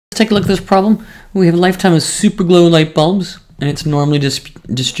take a look at this problem. We have a lifetime of super glow light bulbs, and it's normally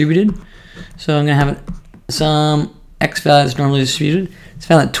distributed. So I'm going to have some X value that's normally distributed. It's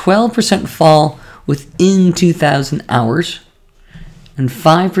found that 12% fall within 2,000 hours, and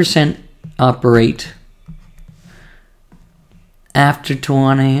 5% operate after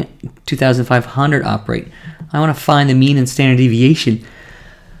 2,500 operate. I want to find the mean and standard deviation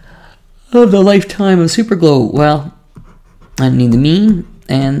of the lifetime of superglow. Well, I need the mean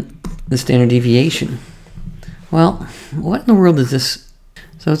and the standard deviation. Well, what in the world is this?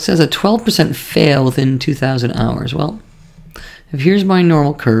 So it says a 12% fail within 2,000 hours. Well, if here's my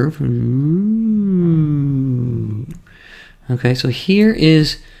normal curve. Okay, so here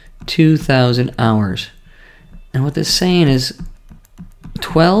is 2,000 hours. And what this is saying is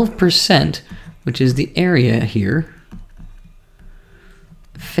 12%, which is the area here,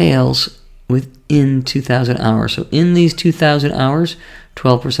 fails within 2,000 hours. So in these 2,000 hours,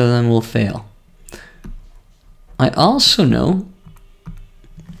 12% of them will fail. I also know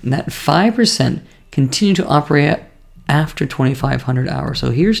that 5% continue to operate after 2,500 hours.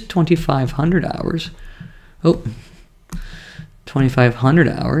 So here's 2,500 hours. Oh, 2,500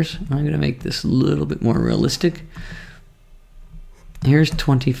 hours. I'm going to make this a little bit more realistic. Here's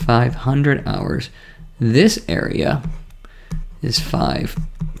 2,500 hours. This area is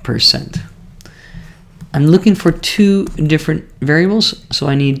 5%. I'm looking for two different variables, so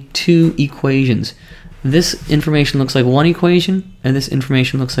I need two equations. This information looks like one equation, and this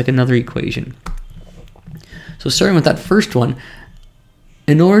information looks like another equation. So starting with that first one,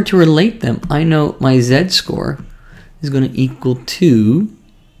 in order to relate them, I know my z-score is going to equal to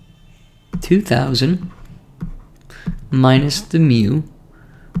 2,000 minus the mu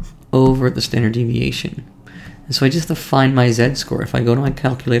over the standard deviation. And so I just have to find my z-score. If I go to my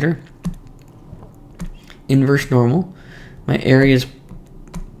calculator, inverse normal, my area is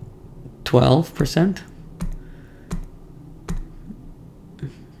 12%.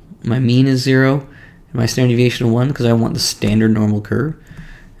 My mean is 0, and my standard deviation is 1 because I want the standard normal curve.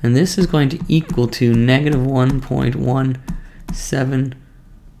 And this is going to equal to negative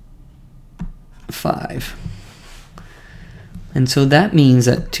 1.175. And so that means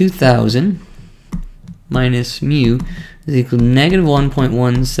that 2,000 minus mu is equal to negative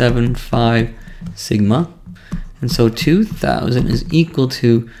 1.175 sigma. And so 2,000 is equal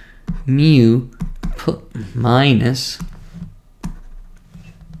to mu minus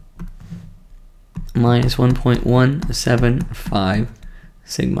 1.175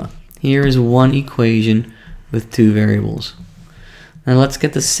 sigma. Here is one equation with two variables. Now let's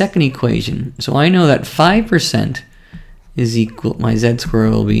get the second equation. So I know that 5% is equal, my z-score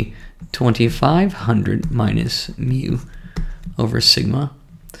will be 2,500 minus mu over sigma.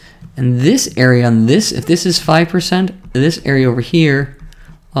 And this area on this, if this is 5%, this area over here,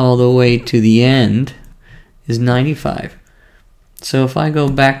 all the way to the end, is 95. So if I go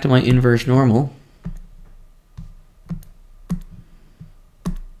back to my inverse normal,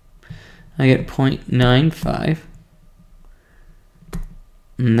 I get 0.95,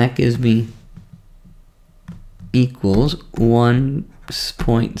 and that gives me equals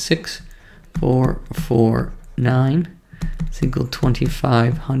 1.6449. It's equal to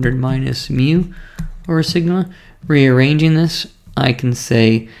 2,500 minus mu over sigma. Rearranging this, I can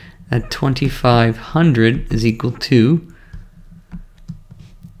say that 2,500 is equal to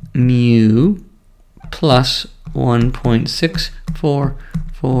mu plus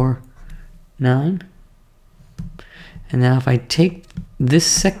 1.6449. And now if I take this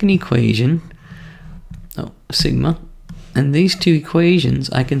second equation, sigma, and these two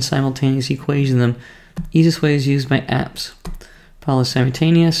equations, I can simultaneously equation them. Easiest way is use my apps. Follow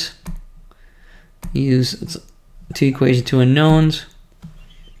simultaneous, use two equations, two unknowns,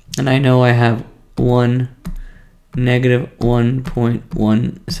 and I know I have one negative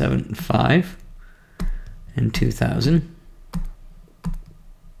 1.175 and 2,000.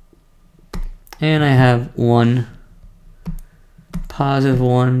 And I have one positive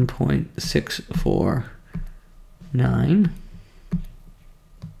 1.649.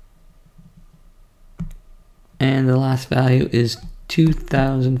 And the last value is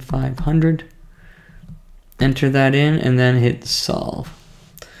 2,500. Enter that in and then hit solve.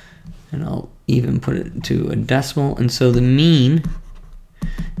 And I'll even put it to a decimal. And so the mean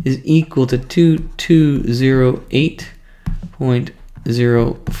is equal to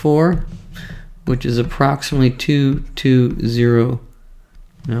 2208.04, which is approximately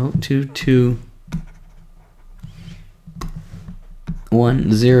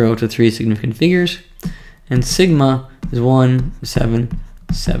 2210 to three significant figures. And sigma is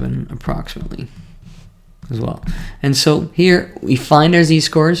 177 approximately. as well. And so here we find our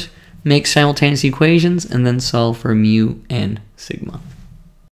z-scores, make simultaneous equations, and then solve for mu and sigma.